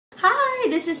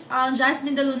this is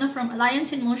Jasmine from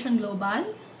Alliance in Motion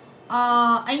Global.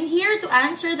 I'm here to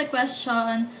answer the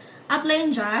question,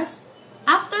 Upline Jazz,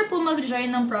 after po mag-join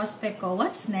ng prospect ko,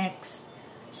 what's next?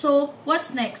 So,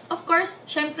 what's next? Of course,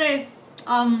 syempre,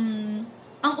 ang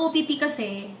OPP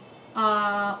kasi,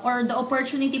 or the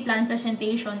opportunity plan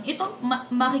presentation, ito,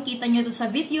 makikita nyo to sa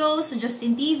videos, sa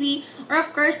Justin TV, or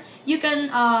of course, you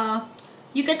can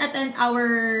attend our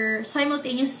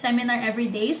simultaneous seminar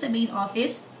every day sa main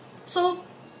office. So,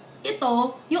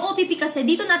 ito, yung OPP kasi,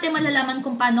 dito natin malalaman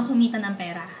kung paano kumita ng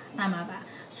pera. Tama ba?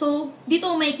 So,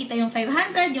 dito makikita yung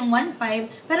 500, yung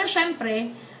 1.5, pero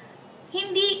syempre,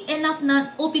 hindi enough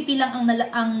na OPP lang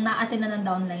ang na-attend na ng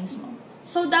downlines mo.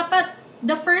 So, dapat,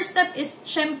 the first step is,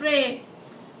 syempre,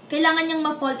 kailangan niyang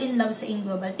ma-fall in love sa AIM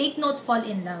Global. Take note, fall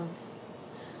in love.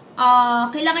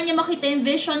 Kailangan niya makita yung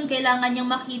vision, kailangan niyang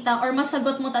makita, or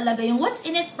masagot mo talaga yung, what's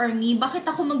in it for me? Bakit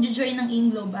ako mag-join ng AIM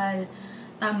Global?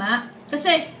 Tama?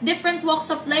 Kasi, different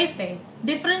walks of life eh.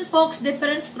 Different folks,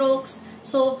 different strokes.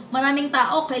 So, maraming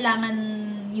tao, kailangan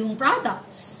yung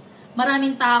products.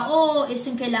 Maraming tao, is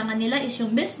yung kailangan nila is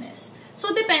yung business.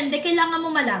 So, depende, kailangan mo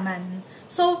malaman.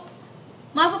 So,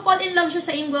 ma-fall in love siya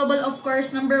sa AIM Global, of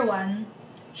course, number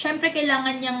 1. Syempre,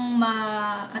 kailangan niyang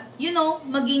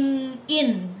maging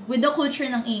in with the culture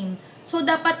ng AIM. So,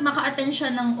 dapat maka-attend siya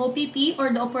ng OPP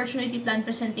or the Opportunity Plan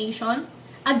Presentation.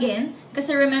 Again,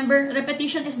 kasi remember,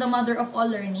 repetition is the mother of all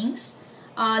learnings.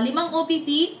 5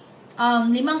 OPP,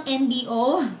 5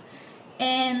 NDO,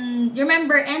 and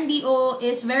remember, NDO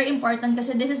is very important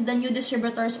kasi this is the new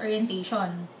distributors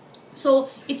orientation.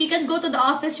 So, if you can go to the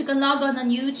office, you can log on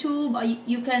YouTube,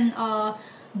 you can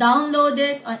download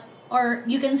it, or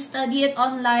you can study it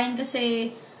online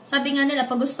kasi sabi nga nila,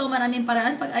 pag gusto maraming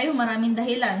paraan, pag ayaw maraming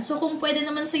dahilan. So, kung pwede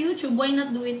naman sa YouTube, why not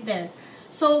do it there?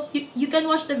 So, you can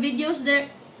watch the videos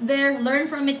there, learn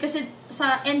from it kasi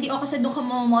sa NDO kasi doon ka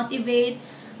mo-motivate,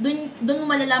 doon mo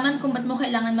malalaman kung ba't mo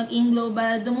kailangan mag-AIM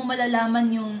Global, doon mo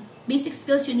malalaman yung basic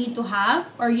skills you need to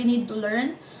have or you need to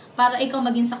learn para ikaw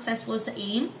maging successful sa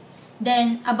AIM.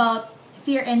 Then, about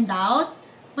fear and doubt,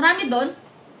 marami doon.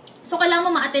 So,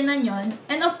 kailangan mo ma-attendan yon.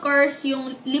 And of course,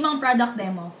 yung 5 product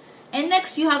demo. And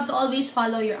next, you have to always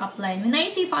follow your upline. When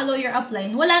I say follow your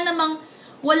upline, wala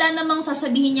namang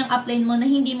sasabihin yung upline mo na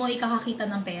hindi mo ikakakita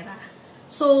ng pera.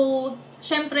 So,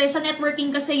 syempre, sa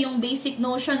networking kasi yung basic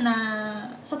notion na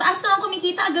sa taas na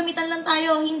kumikita, gamitan lang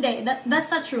tayo. Hindi. That's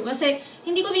not true. Kasi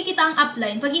hindi kumikita ang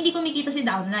upline pag hindi kumikita si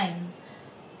downline.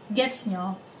 Gets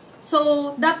nyo?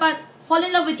 So, dapat fall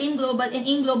in love with AIM Global and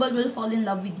AIM Global will fall in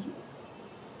love with you.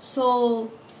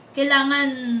 So,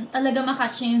 kailangan talaga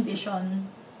makatch nyo yung vision.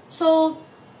 So,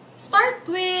 start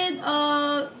with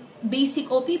basic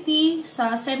OPP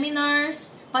sa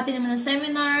seminars, pati naman ng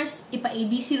seminars,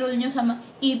 ipa-ABC role nyo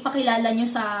ipakilala nyo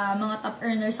sa mga top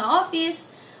earners sa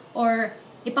office, or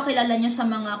ipakilala nyo sa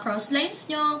mga cross-lines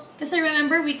nyo. Kasi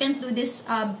remember, we can't do this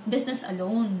business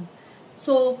alone.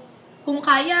 So, kung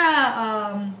kaya,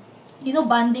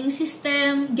 bonding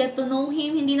system, get to know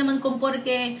him, hindi naman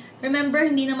kumporke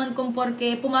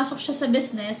pumasok siya sa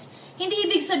business, hindi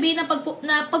ibig sabihin na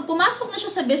pag pumasok na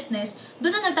siya sa business,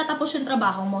 doon na nagtatapos yung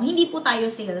trabaho mo. Hindi po tayo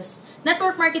sales.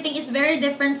 Network marketing is very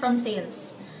different from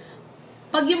sales.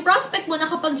 Pag yung prospect mo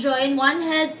nakapag-join, 1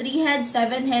 head, 3 heads,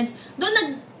 7 heads,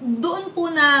 doon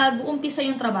po nag-uumpisa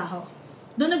yung trabaho.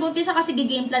 Doon nag-uumpisa kasi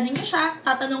gi-gameplanin niyo siya,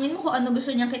 tatanungin mo kung ano gusto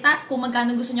niyang kita, kung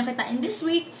magkano gusto niyang kita in this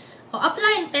week, o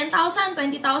upline, 10,000,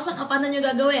 20,000, o paano niyo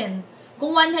gagawin?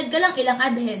 Kung 1 head ka lang, ilang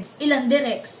ad heads, ilang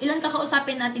directs, ilang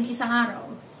kakausapin natin isang araw.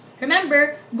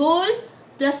 Remember, goal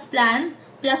plus plan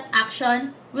plus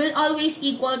action will always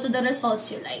equal to the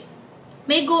results you like.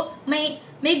 May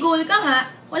goal ka nga,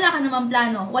 wala ka namang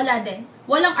plano, wala din.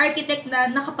 Walang architect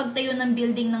na nakapagtayo ng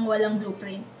building ng walang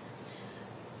blueprint.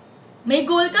 May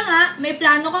goal ka nga, may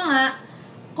plano ka nga,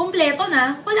 kompleto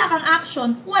na, wala kang action,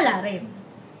 wala rin.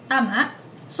 Tama?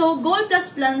 So, goal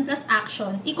plus plan plus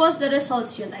action equals the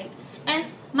results you like. And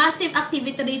massive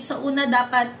activity rate. Sa una,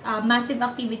 dapat massive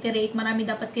activity rate. Marami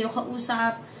dapat kayo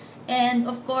kausap. And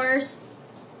of course,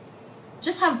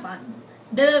 just have fun.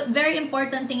 The very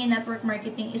important thing in network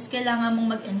marketing is kailangan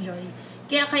mong mag-enjoy.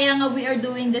 Kaya nga we are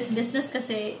doing this business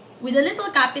kasi with a little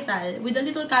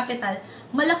capital,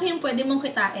 malaki yung pwede mong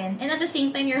kitain. And at the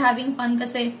same time, you're having fun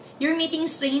kasi you're meeting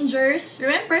strangers.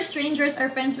 Remember, strangers are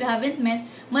friends we haven't met.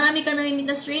 Marami ka namimit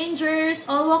na strangers,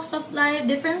 all walks of life,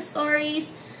 different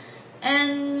stories.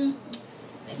 And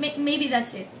maybe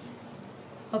that's it.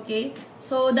 Okay?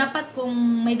 So, dapat kung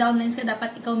may downlines ka,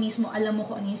 dapat ikaw mismo alam mo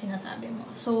kung ano yung sinasabi mo.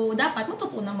 So, dapat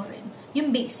matutunan mo rin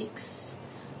yung basics.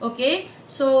 Okay?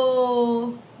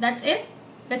 So, that's it.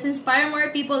 Let's inspire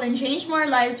more people and change more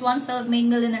lives, one self-made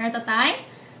millionaire at a time.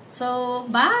 So,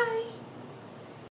 bye!